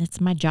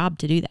my job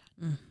to do that.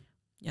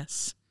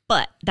 Yes.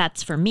 But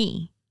that's for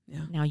me.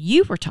 Yeah. Now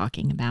you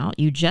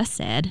just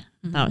said,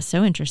 I thought it was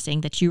so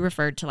interesting that you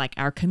referred to like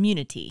our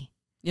community.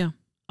 Yeah.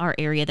 Our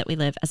area that we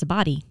live as a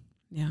body.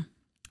 Yeah.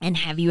 And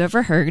have you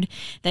ever heard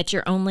that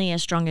you're only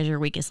as strong as your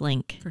weakest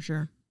link? For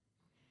sure.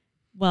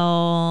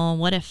 Well,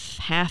 what if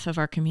half of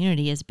our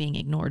community is being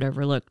ignored,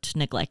 overlooked,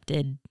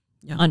 neglected,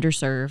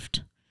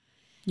 underserved?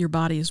 Your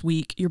body is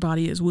weak. Your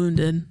body is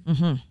wounded.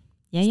 Mm-hmm.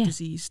 Yeah, it's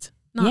diseased.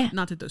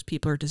 Not that those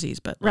people are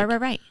diseased, but like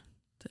right.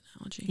 The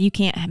analogy. You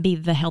can't be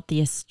the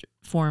healthiest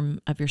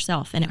form of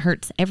yourself, and it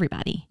hurts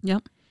everybody.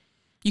 Yep.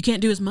 You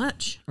can't do as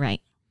much.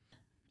 Right.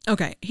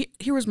 Okay.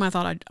 Here was my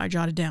thought I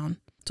jotted down.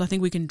 So I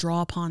think we can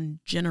draw upon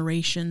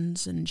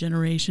generations and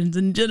generations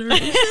and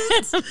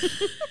generations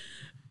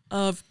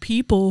of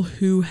people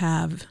who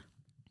have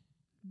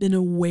been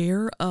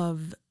aware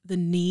of the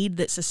need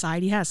that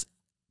society has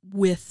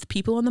with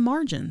people on the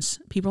margins,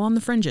 people on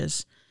the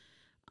fringes.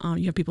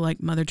 You have people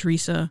like Mother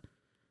Teresa.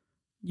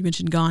 You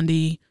mentioned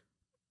Gandhi,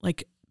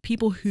 like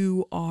people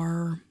who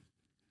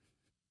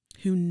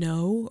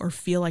know or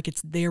feel like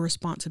it's their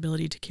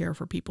responsibility to care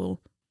for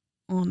people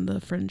on the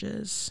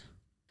fringes.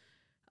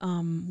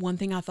 One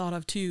thing I thought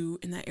of too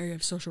in that area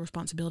of social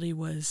responsibility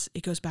was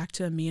it goes back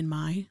to me and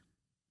my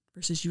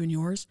versus you and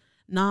yours,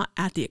 not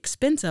at the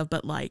expense of,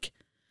 but like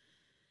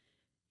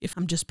if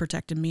I'm just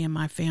protecting me and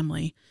my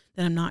family,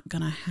 then I'm not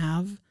going to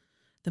have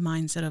the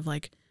mindset of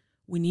like,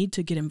 we need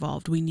to get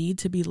involved. We need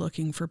to be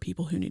looking for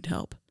people who need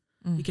help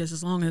because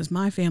as long as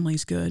my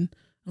family's good,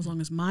 as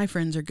long as my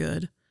friends are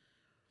good,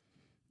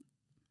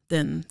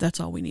 then that's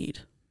all we need.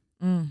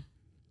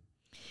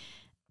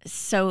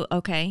 So,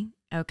 okay.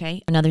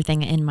 Another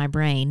thing in my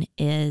brain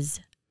is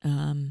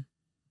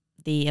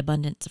the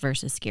abundance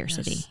versus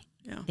scarcity. Yes.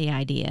 Yeah. The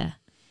idea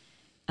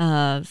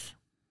of,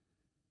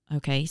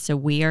 okay, so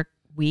we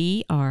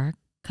are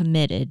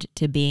committed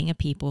to being a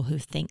people who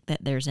think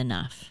that there's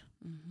enough.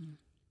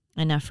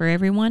 Enough for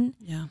everyone.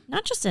 Yeah.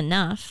 Not just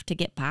enough to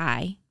get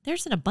by.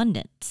 There's an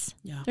abundance.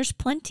 Yeah. There's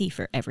plenty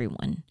for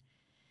everyone.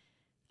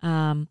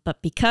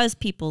 But because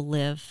people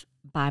live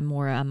by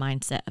more a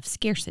mindset of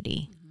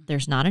scarcity,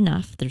 there's not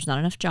enough. There's not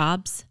enough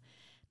jobs.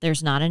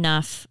 There's not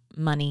enough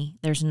money.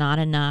 There's not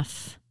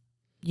enough,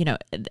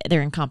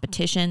 they're in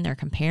competition. They're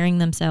comparing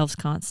themselves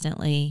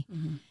constantly.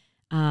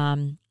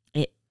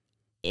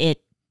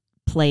 It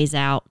plays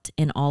out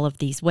in all of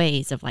these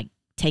ways of like,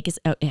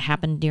 it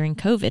happened during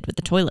COVID with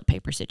the toilet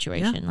paper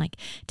situation. Yeah. Like,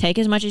 take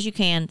as much as you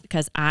can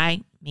because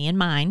me and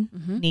mine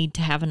need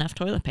to have enough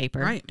toilet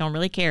paper. Right. Don't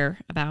really care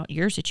about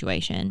your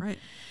situation. Right.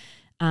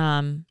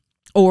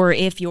 Or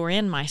if you're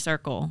in my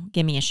circle,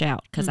 give me a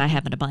shout because I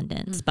have an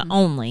abundance, but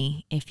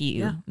only if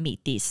you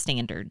meet these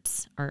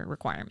standards or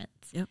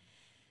requirements. Yep.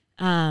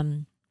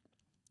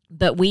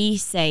 But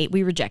we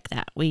reject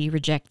that. We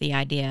reject the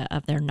idea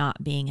of there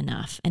not being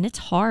enough. And it's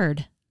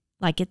hard.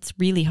 Like, it's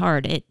really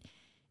hard.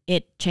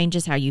 It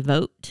changes how you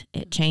vote.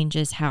 It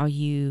changes how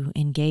you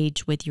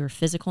engage with your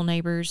physical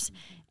neighbors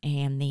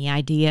and the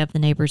idea of the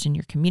neighbors in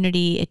your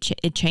community.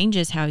 It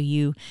changes how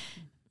you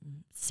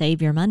save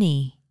your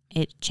money.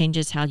 It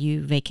changes how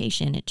you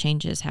vacation. It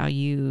changes how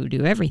you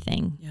do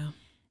everything.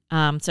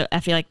 Yeah. So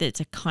I feel like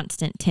it's a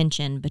constant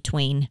tension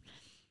between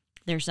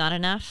there's not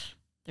enough,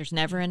 there's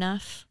never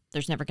enough,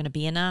 there's never going to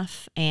be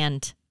enough,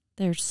 and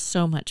there's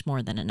so much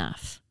more than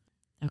enough.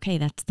 Okay,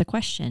 that's the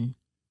question.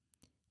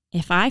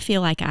 If I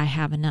feel like I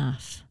have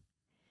enough,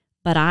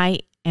 but I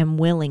am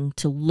willing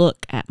to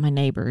look at my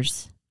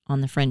neighbors on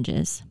the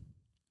fringes,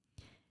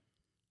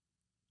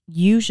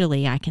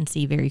 usually I can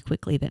see very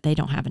quickly that they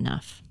don't have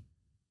enough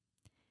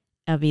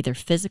of either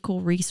physical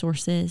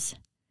resources,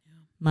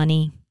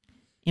 money,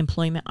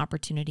 employment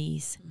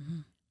opportunities,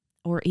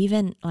 or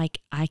even like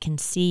I can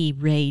see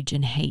rage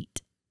and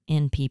hate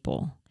in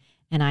people,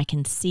 and I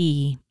can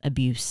see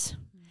abuse,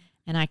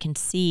 and I can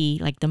see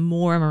like the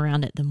more I'm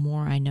around it, the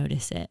more I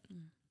notice it.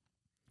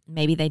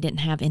 Maybe they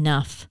didn't have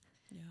enough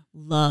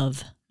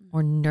love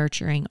or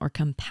nurturing or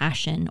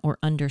compassion or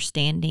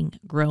understanding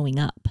growing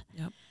up.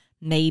 Yep.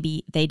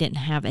 Maybe they didn't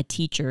have a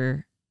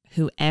teacher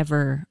who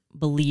ever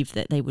believed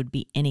that they would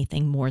be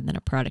anything more than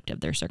a product of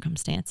their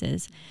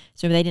circumstances.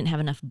 So they didn't have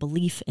enough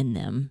belief in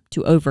them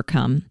to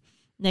overcome.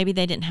 Maybe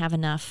they didn't have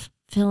enough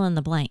fill in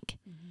the blank.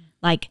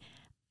 Like,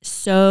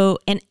 so,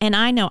 and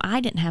I know I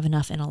didn't have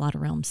enough in a lot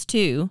of realms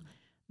too,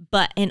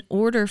 but in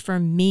order for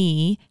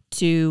me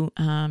to,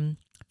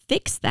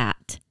 fix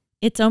that,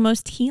 it's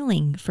almost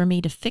healing for me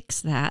to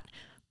fix that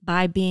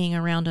by being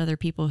around other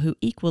people who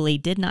equally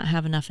did not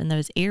have enough in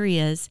those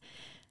areas,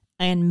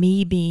 and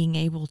me being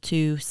able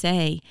to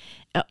say,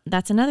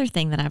 that's another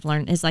thing that I've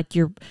learned is like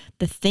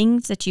the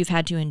things that you've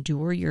had to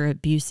endure, your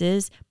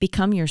abuses,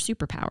 become your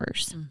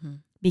superpowers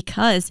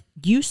because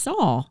you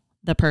saw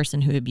the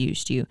person who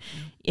abused you.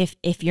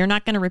 If you're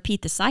not going to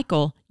repeat the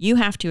cycle, you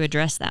have to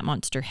address that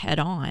monster head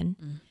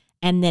on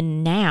And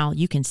then now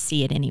you can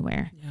see it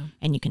anywhere Yeah.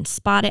 and you can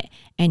spot it,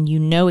 and you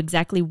know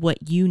exactly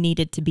what you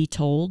needed to be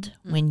told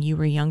when you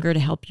were younger to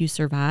help you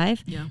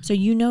survive. Yeah. So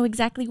you know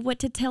exactly what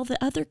to tell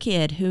the other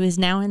kid who is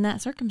now in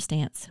that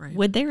circumstance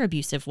with their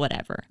abusive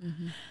whatever.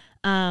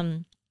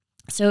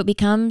 So it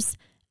becomes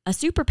a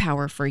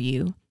superpower for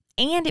you,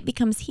 and it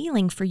becomes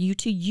healing for you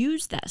to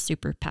use that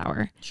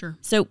superpower. Sure.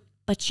 So,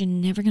 but you're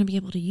never going to be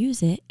able to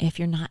use it if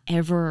you're not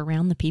ever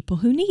around the people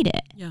who need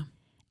it. Yeah.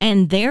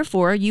 And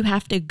therefore, you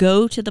have to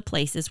go to the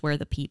places where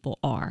the people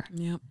are.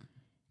 Yep.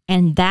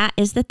 And that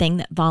is the thing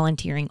that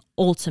volunteering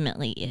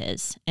ultimately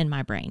is in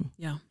my brain.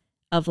 Yeah.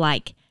 Of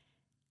like,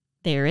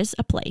 there is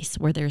a place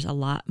where there's a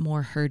lot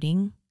more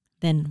hurting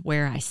than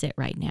where I sit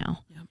right now.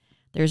 Yep.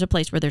 There's a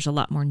place where there's a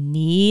lot more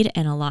need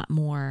and a lot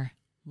more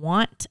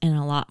want and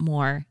a lot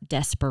more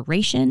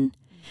desperation.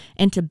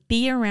 And to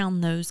be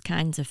around those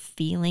kinds of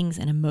feelings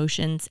and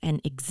emotions and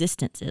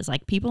existences,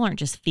 like people aren't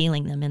just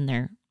feeling them in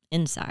their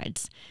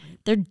insides.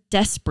 They're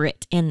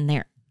desperate in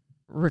their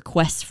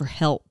requests for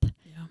help,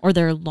 or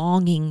they're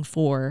longing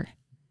for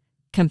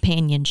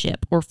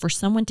companionship or for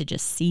someone to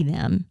just see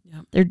them.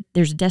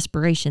 There's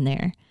desperation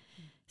there.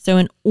 So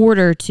in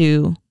order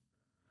to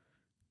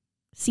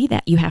see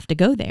that, you have to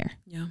go there.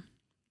 Yeah.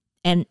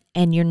 And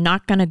you're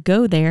not going to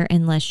go there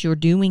unless you're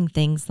doing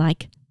things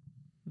like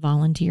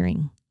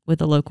volunteering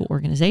with a local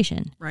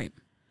organization. Right.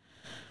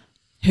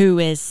 Who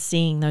is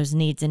seeing those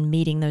needs and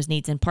meeting those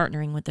needs and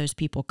partnering with those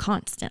people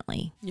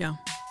constantly. Yeah.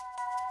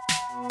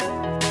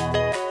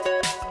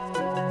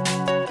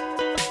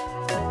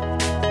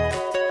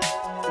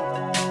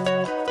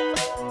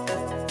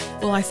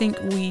 Well, I think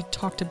we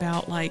talked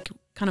about like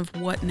kind of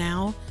what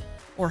now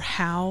or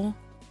how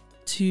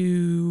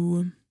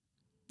to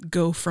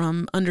go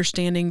from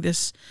understanding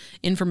this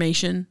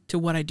information to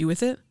what I do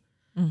with it.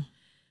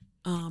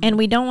 And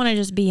we don't want to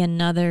just be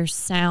another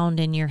sound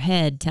in your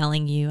head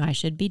telling you, I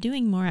should be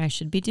doing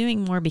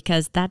more,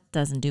 because that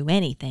doesn't do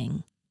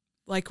anything.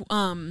 Like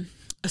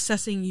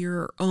assessing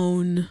your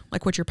own,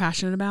 like what you're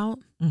passionate about,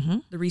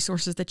 the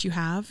resources that you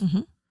have,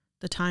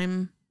 the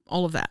time,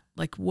 all of that,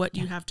 like what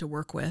you have to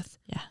work with.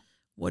 Yeah.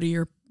 What are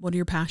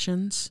your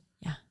passions?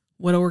 Yeah.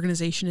 What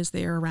organization is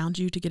there around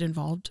you to get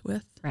involved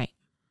with? Right.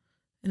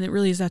 And it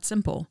really is that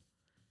simple.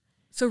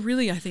 So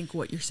really, I think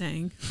what you're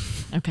saying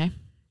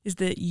is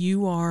that you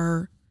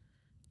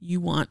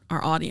want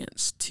our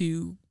audience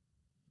to,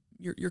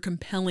 you're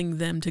compelling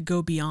them to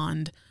go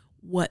beyond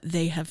what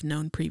they have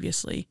known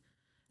previously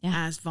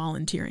as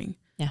volunteering.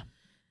 Yeah.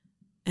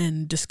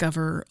 And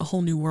discover a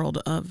whole new world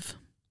of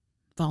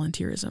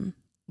volunteerism.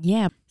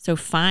 Yeah. So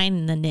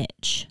find the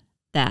niche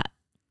that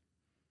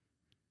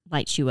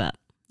lights you up.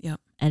 Yep.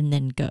 And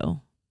then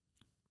go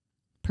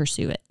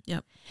pursue it.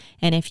 Yep.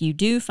 And if you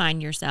do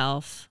find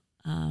yourself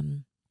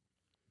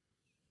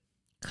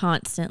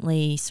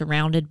constantly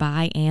surrounded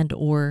by and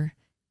or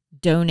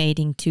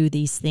donating to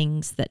these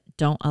things that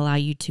don't allow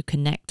you to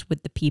connect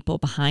with the people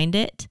behind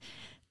it,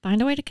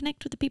 find a way to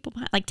connect with the people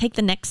behind, like take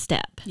the next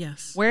step.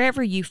 Yes.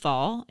 Wherever you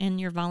fall in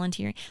your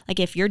volunteering. Like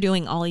if you're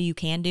doing all you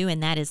can do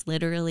and that is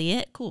literally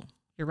it, cool.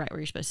 You're right where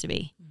you're supposed to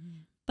be.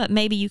 But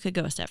maybe you could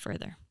go a step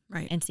further.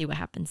 Right. And see what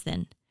happens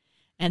then.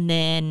 And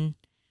then,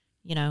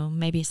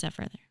 maybe a step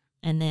further.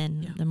 And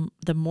then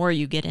the more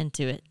you get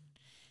into it,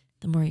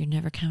 the more you're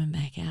never coming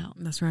back out.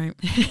 That's right.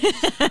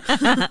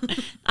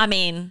 I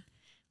mean,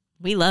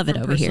 we love it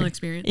over here. Personal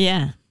experience.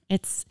 Yeah.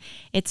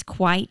 It's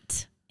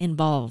quite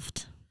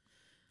involved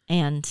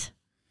and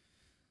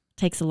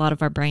takes a lot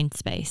of our brain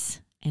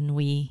space, and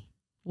we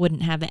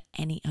wouldn't have it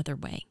any other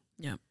way.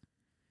 Yep.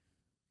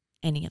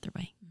 Any other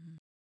way.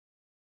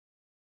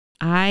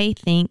 I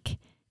think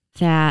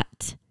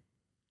that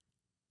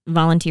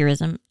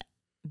volunteerism,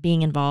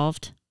 being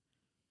involved,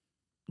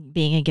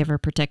 being a giver,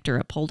 protector,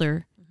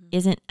 upholder,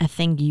 isn't a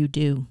thing you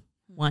do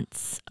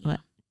once,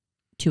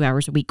 2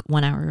 hours a week,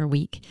 1 hour a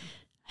week,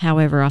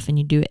 however often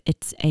you do it.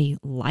 It's a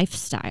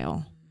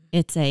lifestyle.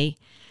 It's a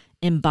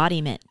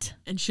embodiment.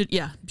 And should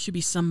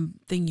be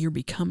something you're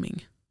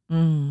becoming.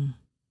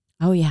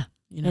 Oh yeah.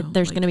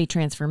 There's going to be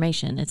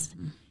transformation.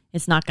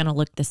 It's not going to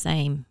look the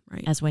same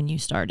as when you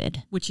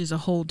started. Which is a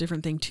whole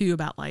different thing too,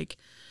 about like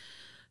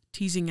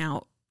teasing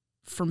out.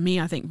 For me,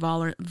 I think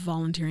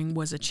volunteering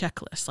was a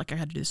checklist. Like I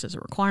had to do this as a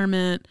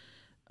requirement.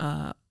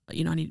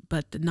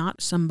 But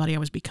not somebody I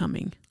was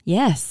becoming.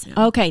 Yes.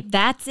 Yeah. Okay.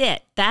 That's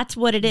it. That's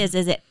what it is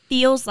it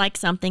feels like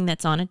something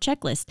that's on a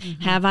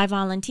checklist. Have I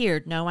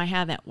volunteered? No, I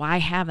haven't. Why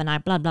haven't I?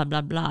 Blah, blah,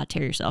 blah, blah.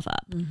 Tear yourself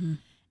up.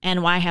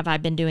 And why have I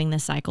been doing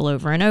this cycle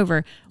over and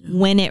over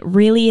when it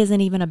really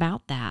isn't even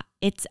about that?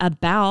 It's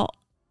about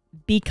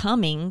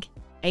becoming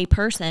a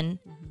person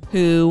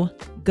who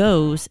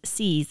goes,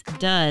 sees,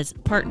 does,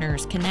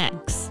 partners,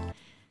 connects.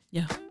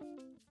 Yeah.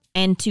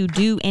 And to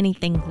do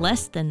anything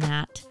less than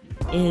that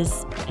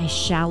is a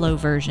shallow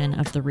version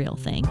of the real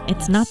thing.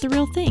 It's not the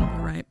real thing.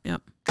 You're right.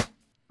 Yep.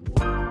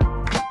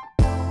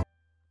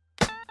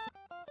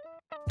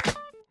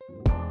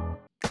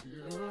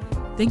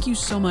 Thank you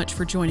so much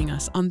for joining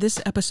us on this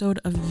episode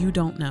of You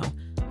Don't Know,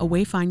 a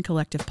Wayfind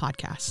Collective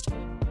podcast.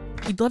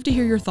 We'd love to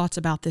hear your thoughts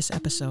about this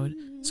episode,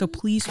 so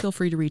please feel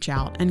free to reach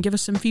out and give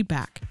us some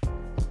feedback.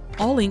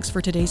 All links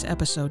for today's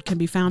episode can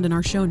be found in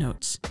our show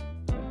notes.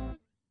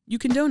 You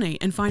can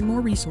donate and find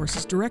more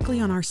resources directly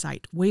on our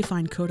site,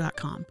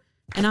 wayfindco.com,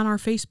 and on our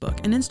Facebook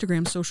and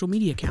Instagram social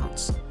media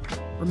accounts.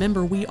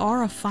 Remember, we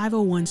are a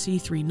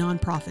 501c3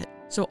 nonprofit,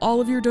 so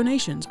all of your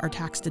donations are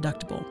tax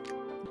deductible.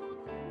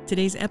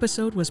 Today's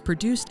episode was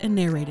produced and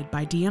narrated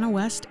by Deanna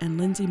West and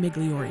Lindsay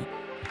Migliori,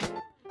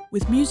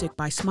 with music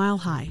by Smile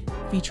High,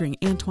 featuring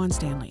Antoine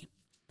Stanley.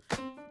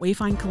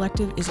 Wayfind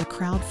Collective is a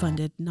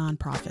crowd-funded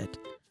nonprofit.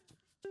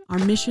 Our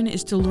mission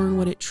is to learn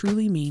what it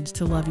truly means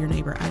to love your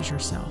neighbor as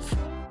yourself.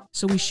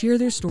 So we share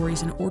their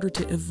stories in order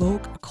to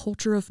evoke a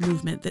culture of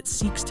movement that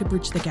seeks to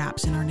bridge the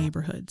gaps in our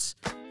neighborhoods.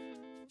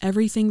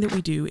 Everything that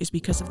we do is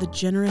because of the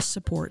generous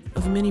support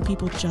of many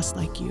people just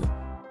like you.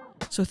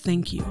 So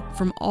thank you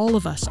from all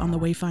of us on the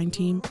Wayfind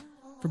team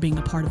for being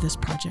a part of this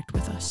project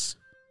with us.